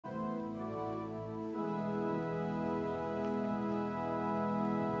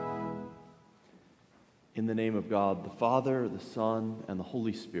In the name of God, the Father, the Son, and the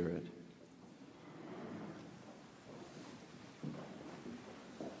Holy Spirit.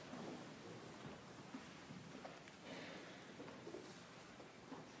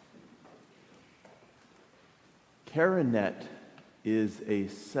 Karinette is a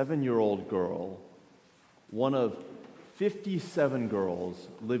 7-year-old girl, one of 57 girls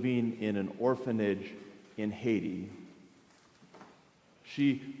living in an orphanage in Haiti.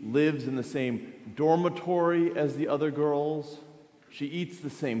 She lives in the same dormitory as the other girls. She eats the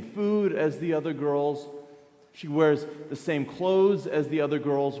same food as the other girls. She wears the same clothes as the other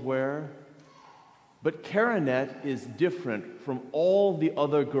girls wear. But Karinette is different from all the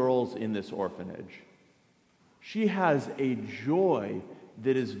other girls in this orphanage. She has a joy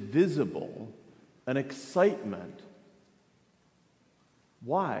that is visible, an excitement.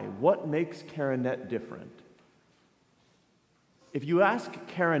 Why? What makes Karinette different? If you ask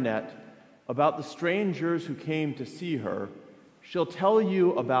Karinette about the strangers who came to see her, she'll tell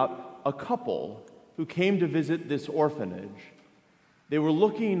you about a couple who came to visit this orphanage. They were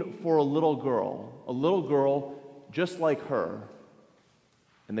looking for a little girl just like her.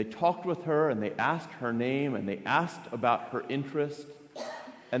 And they talked with her, and they asked her name, and they asked about her interest,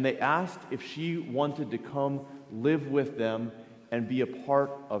 and they asked if she wanted to come live with them and be a part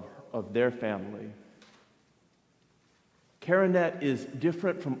of their family. Karinette is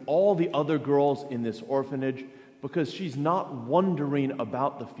different from all the other girls in this orphanage because she's not wondering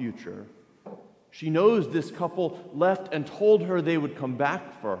about the future. She knows this couple left and told her they would come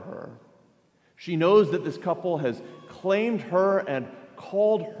back for her. She knows that this couple has claimed her and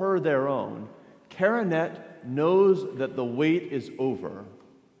called her their own. Karinette knows that the wait is over.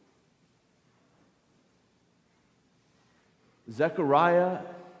 Zechariah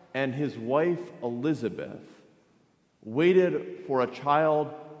and his wife Elizabeth waited for a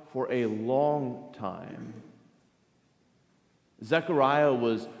child for a long time. Zechariah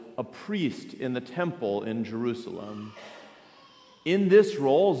was a priest in the temple in Jerusalem. In this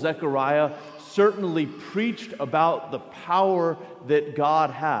role, Zechariah certainly preached about the power that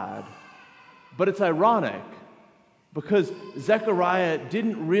God had. But it's ironic because Zechariah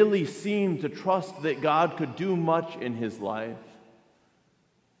didn't really seem to trust that God could do much in his life.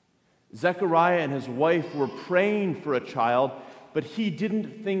 Zechariah and his wife were praying for a child, but he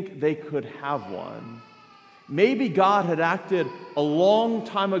didn't think they could have one. Maybe God had acted a long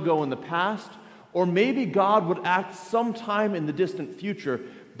time ago in the past, or maybe God would act sometime in the distant future,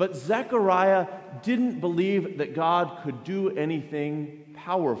 but Zechariah didn't believe that God could do anything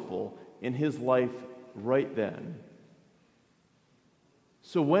powerful in his life right then.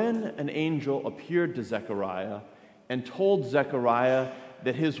 So when an angel appeared to Zechariah and told Zechariah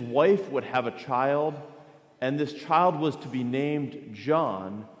that his wife would have a child, and this child was to be named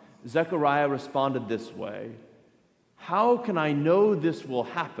John, Zechariah responded this way: "How can I know this will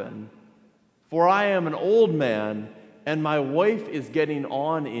happen? For I am an old man, and my wife is getting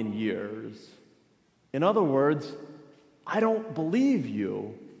on in years." In other words, I don't believe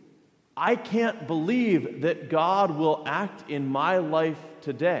you. I can't believe that God will act in my life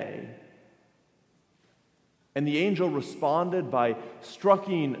today. And the angel responded by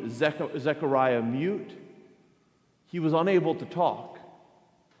striking Zechariah mute. He was unable to talk.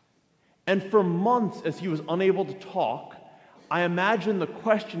 And for months, as he was unable to talk, I imagine the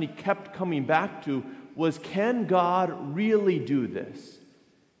question he kept coming back to was, can God really do this?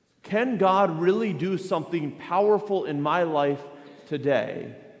 Can God really do something powerful in my life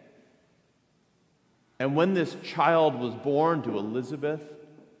today? And when this child was born to Elizabeth,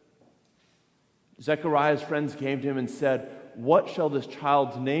 Zechariah's friends came to him and said, "What shall this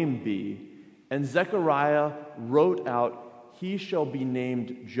child's name be?" And Zechariah wrote out, "He shall be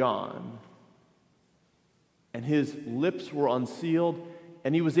named John." And his lips were unsealed,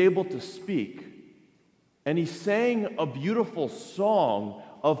 and he was able to speak. And he sang a beautiful song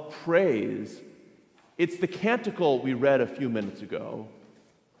of praise. It's the canticle we read a few minutes ago.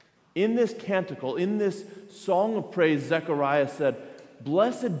 In this canticle, in this song of praise, Zechariah said,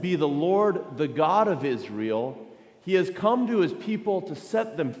 "Blessed be the Lord, the God of Israel. He has come to his people to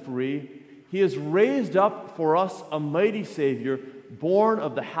set them free. He has raised up for us a mighty Savior, born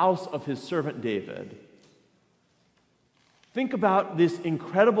of the house of his servant David." Think about this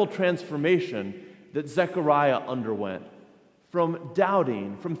incredible transformation that Zechariah underwent. From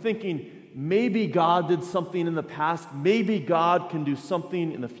doubting, from thinking maybe God did something in the past, maybe God can do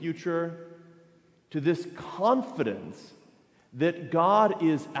something in the future, to this confidence that God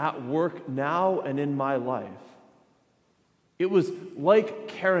is at work now and in my life. It was like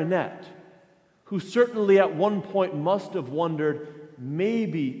Karinette, who certainly at one point must have wondered,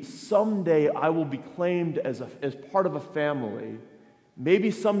 maybe someday I will be claimed as part of a family.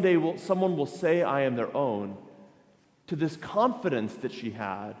 Maybe someday someone will say I am their own. To this confidence that she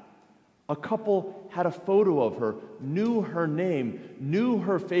had, a couple had a photo of her, knew her name, knew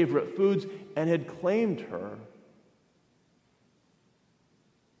her favorite foods, and had claimed her.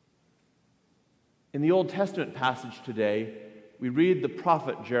 In the Old Testament passage today, we read the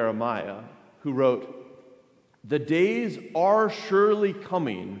prophet Jeremiah, who wrote, "The days are surely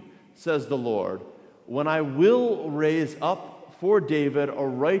coming, says the Lord, when I will raise up for David a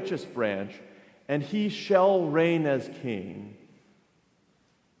righteous branch, and he shall reign as king."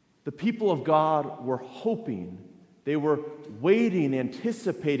 The people of God were hoping, they were waiting,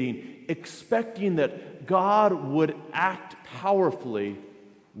 anticipating, expecting that God would act powerfully.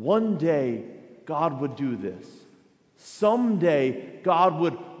 One day, God would do this. Someday, God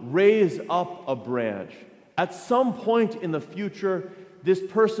would raise up a branch. At some point in the future, this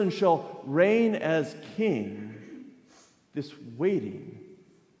person shall reign as king. This waiting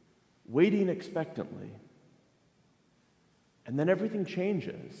expectantly. And then everything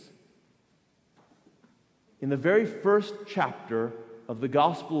changes. In the very first chapter of the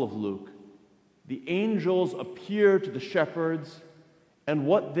Gospel of Luke, the angels appear to the shepherds, and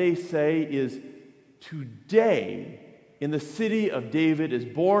what they say is, "Today, in the city of David is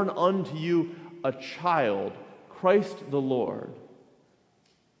born unto you a child, Christ the Lord."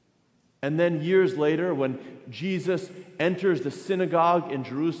 And then years later, when Jesus enters the synagogue in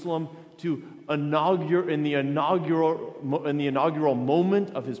Jerusalem in the inaugural moment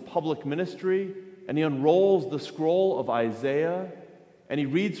of his public ministry, and he unrolls the scroll of Isaiah, and he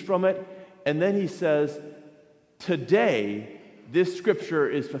reads from it, and then he says, "Today, this scripture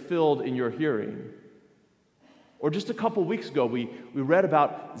is fulfilled in your hearing." Or just a couple weeks ago, we read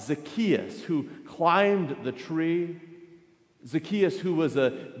about Zacchaeus, who climbed the tree. Zacchaeus, who was a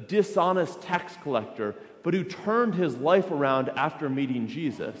dishonest tax collector, but who turned his life around after meeting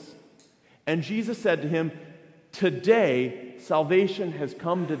Jesus. And Jesus said to him, "Today, salvation has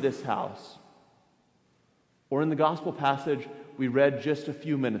come to this house." Or in the gospel passage we read just a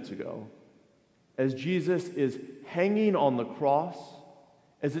few minutes ago, as Jesus is hanging on the cross,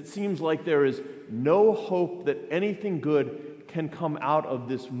 as it seems like there is no hope that anything good can come out of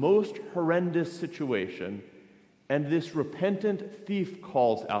this most horrendous situation, and this repentant thief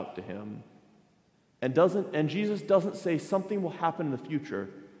calls out to him, and Jesus doesn't say something will happen in the future,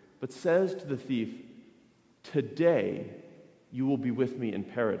 but says to the thief, "Today you will be with me in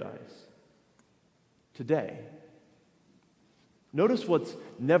paradise." Today. Notice what's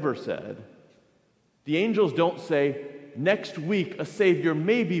never said. The angels don't say, "Next week a Savior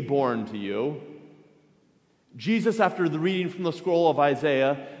may be born to you." Jesus, after the reading from the scroll of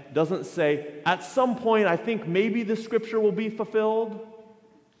Isaiah, doesn't say, "At some point I think maybe the scripture will be fulfilled."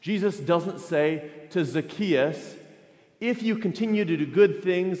 Jesus doesn't say to Zacchaeus, "If you continue to do good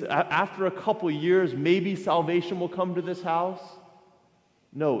things, after a couple years, maybe salvation will come to this house."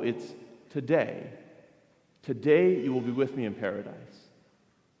 No, it's today. Today you will be with me in paradise.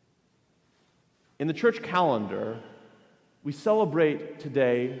 In the church calendar, we celebrate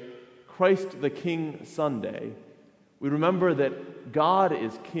today Christ the King Sunday. We remember that God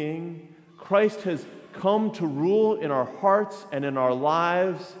is King. Christ has come to rule in our hearts and in our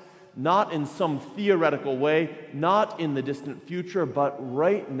lives, not in some theoretical way, not in the distant future, but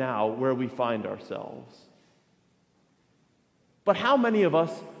right now where we find ourselves. But how many of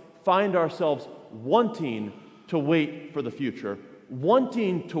us find ourselves wanting to wait for the future,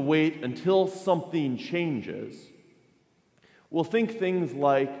 wanting to wait until something changes? We'll think things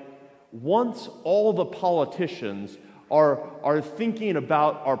like, once all the politicians are thinking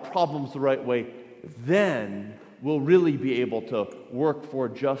about our problems the right way, then we'll really be able to work for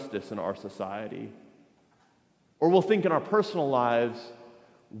justice in our society. Or we'll think in our personal lives,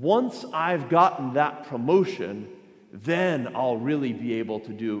 once I've gotten that promotion, then I'll really be able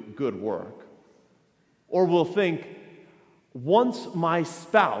to do good work. Or we'll think, once my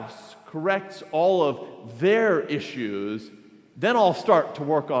spouse corrects all of their issues, then I'll start to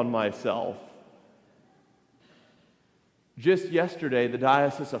work on myself. Just yesterday, the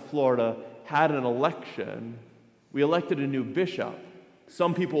Diocese of Florida had an election. We elected a new bishop.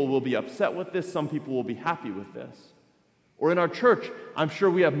 Some people will be upset with this, some people will be happy with this. Or in our church, I'm sure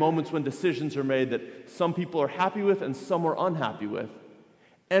we have moments when decisions are made that some people are happy with and some are unhappy with.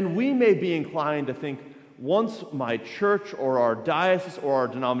 And we may be inclined to think, once my church or our diocese or our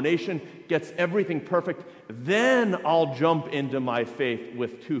denomination gets everything perfect, then I'll jump into my faith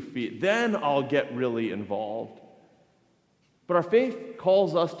with 2 feet. Then I'll get really involved. But our faith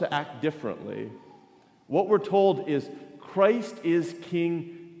calls us to act differently. What we're told is Christ is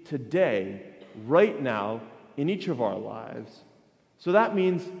king today, right now, in each of our lives. So that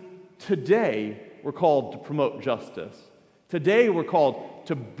means today we're called to promote justice. Today we're called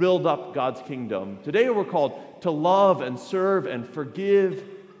to build up God's kingdom. Today we're called to love and serve and forgive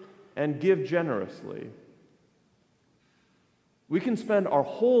and give generously. We can spend our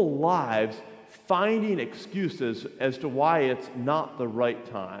whole lives finding excuses as to why it's not the right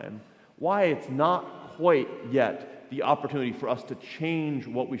time, why it's not quite yet the opportunity for us to change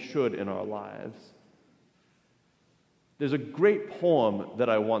what we should in our lives. There's a great poem that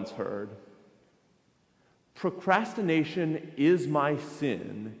I once heard. Procrastination is my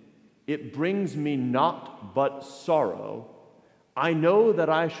sin. It brings me naught but sorrow. I know that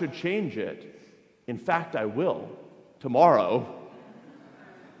I should change it. In fact, I will, tomorrow.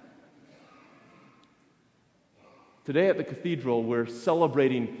 Today at the cathedral, we're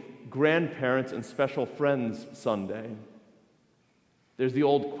celebrating Grandparents and Special Friends Sunday. There's the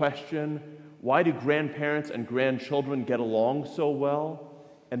old question, why do grandparents and grandchildren get along so well?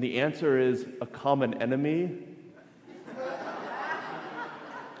 And the answer is a common enemy.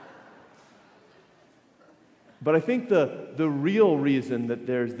 But I think the real reason that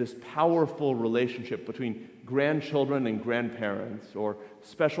there's this powerful relationship between grandchildren and grandparents, or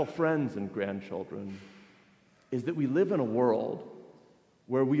special friends and grandchildren, is that we live in a world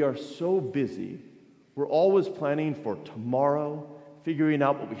where we are so busy, we're always planning for tomorrow, figuring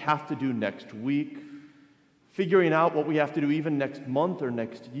out what we have to do next week, figuring out what we have to do even next month or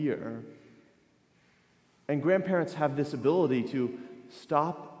next year. And grandparents have this ability to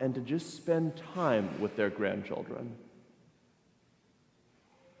stop and to just spend time with their grandchildren.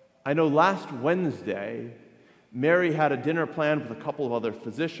 I know last Wednesday, Mary had a dinner planned with a couple of other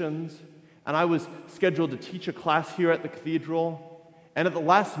physicians, and I was scheduled to teach a class here at the cathedral. And at the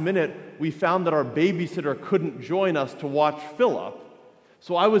last minute, we found that our babysitter couldn't join us to watch Philip.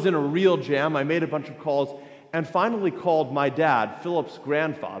 So I was in a real jam. I made a bunch of calls and finally called my dad, Philip's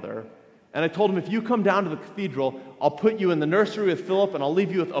grandfather. And I told him, if you come down to the cathedral, I'll put you in the nursery with Philip and I'll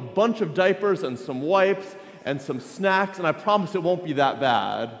leave you with a bunch of diapers and some wipes and some snacks, and I promise it won't be that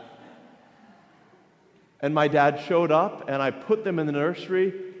bad. And my dad showed up and I put them in the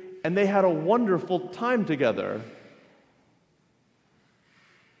nursery and they had a wonderful time together.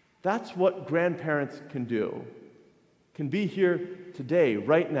 That's what grandparents can do. Can be here today,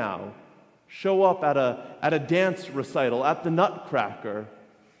 right now. Show up at a dance recital, at the Nutcracker.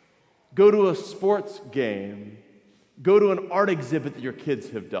 Go to a sports game. Go to an art exhibit that your kids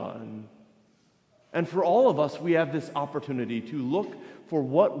have done. And for all of us, we have this opportunity to look for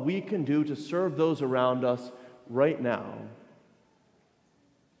what we can do to serve those around us right now.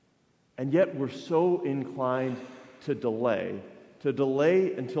 And yet we're so inclined to delay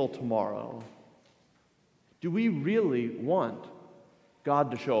until tomorrow. Do we really want God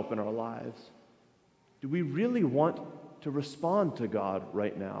to show up in our lives? Do we really want to respond to God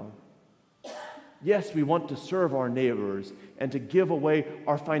right now? Yes, we want to serve our neighbors and to give away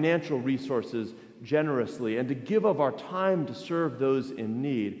our financial resources generously and to give of our time to serve those in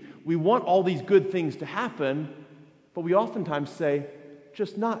need. We want all these good things to happen, but we oftentimes say,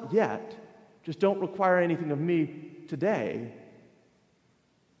 just not yet. Just don't require anything of me today.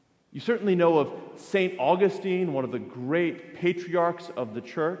 You certainly know of St. Augustine, one of the great patriarchs of the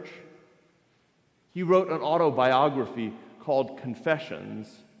church. He wrote an autobiography called Confessions,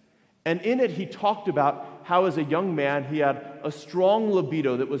 and in it he talked about how as a young man he had a strong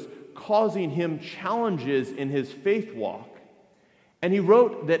libido that was causing him challenges in his faith walk. And he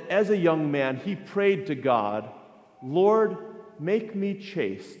wrote that as a young man he prayed to God, "Lord, make me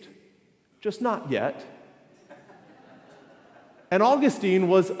chaste, just not yet." And Augustine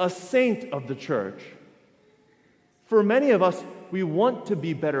was a saint of the church. For many of us, we want to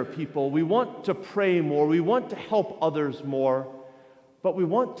be better people. We want to pray more. We want to help others more. But we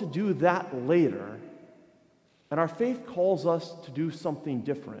want to do that later. And our faith calls us to do something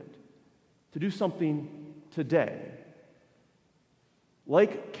different, to do something today.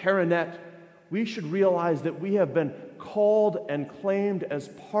 Like Karenette, we should realize that we have been called and claimed as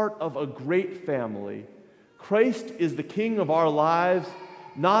part of a great family. Christ is the King of our lives,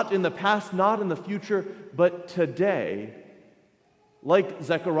 not in the past, not in the future, but today. Like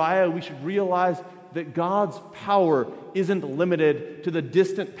Zechariah, we should realize that God's power isn't limited to the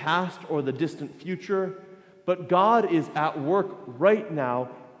distant past or the distant future, but God is at work right now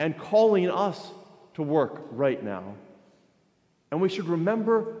and calling us to work right now. And we should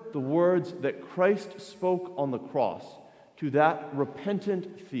remember the words that Christ spoke on the cross to that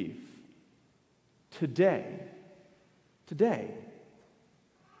repentant thief. Today,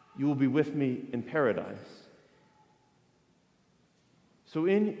 you will be with me in paradise. So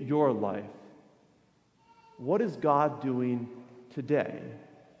in your life, what is God doing today?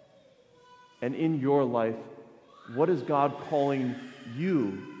 And in your life, what is God calling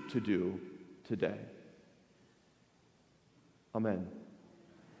you to do today? Amen.